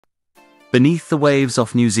Beneath the waves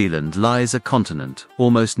off New Zealand lies a continent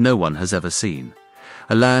almost no one has ever seen,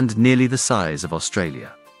 a land nearly the size of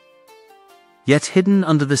Australia. Yet hidden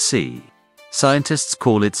under the sea, scientists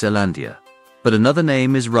call it Zealandia, but another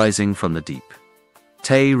name is rising from the deep.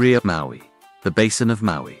 Te Riu-a-Māui, the Basin of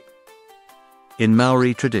Maui. In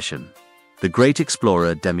Maori tradition, the great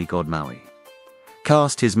explorer demigod Maui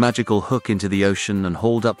cast his magical hook into the ocean and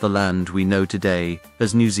hauled up the land we know today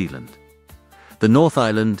as New Zealand. The North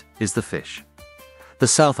Island is the fish, the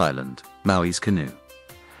South Island, Maui's canoe,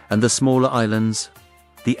 and the smaller islands,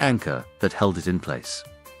 the anchor that held it in place,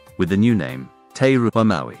 with the new name, Te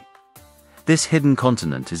Riu-a-Māui. This hidden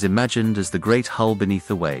continent is imagined as the great hull beneath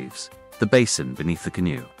the waves, the basin beneath the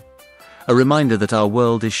canoe, a reminder that our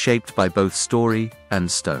world is shaped by both story and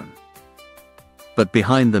stone. But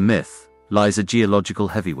behind the myth lies a geological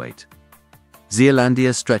heavyweight.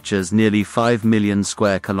 Zealandia stretches nearly 5 million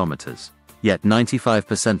square kilometers, yet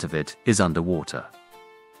 95% of it is underwater.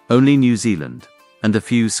 Only New Zealand and a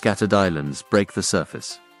few scattered islands break the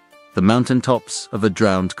surface, the mountaintops of a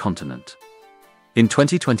drowned continent. In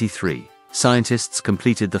 2023, scientists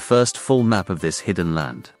completed the first full map of this hidden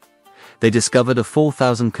land. They discovered a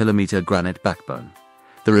 4,000-kilometer granite backbone,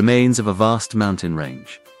 the remains of a vast mountain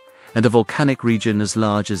range, and a volcanic region as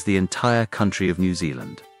large as the entire country of New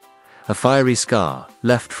Zealand. A fiery scar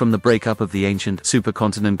left from the breakup of the ancient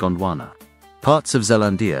supercontinent Gondwana. Parts of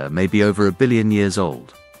Zealandia may be over 1 billion years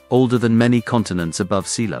old, older than many continents above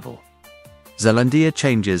sea level. Zealandia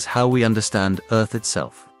changes how we understand Earth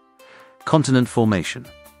itself. Continent formation,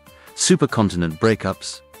 supercontinent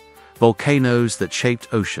breakups, volcanoes that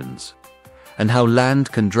shaped oceans, and how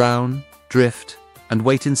land can drown, drift, and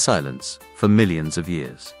wait in silence for millions of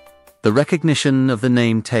years. The recognition of the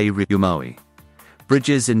name Te Riu-a-Māui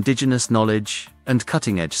bridges indigenous knowledge and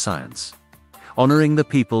cutting-edge science, honoring the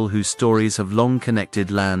people whose stories have long connected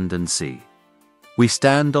land and sea. We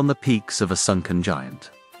stand on the peaks of a sunken giant,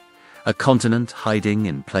 a continent hiding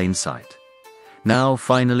in plain sight, now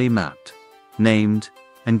finally mapped, named,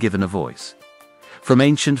 and given a voice. From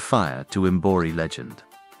ancient fire to Mbori legend,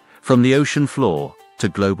 from the ocean floor to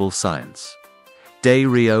global science, Te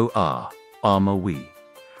Riu-a-Māui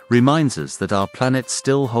reminds us that our planet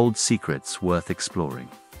still holds secrets worth exploring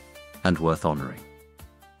and worth honoring.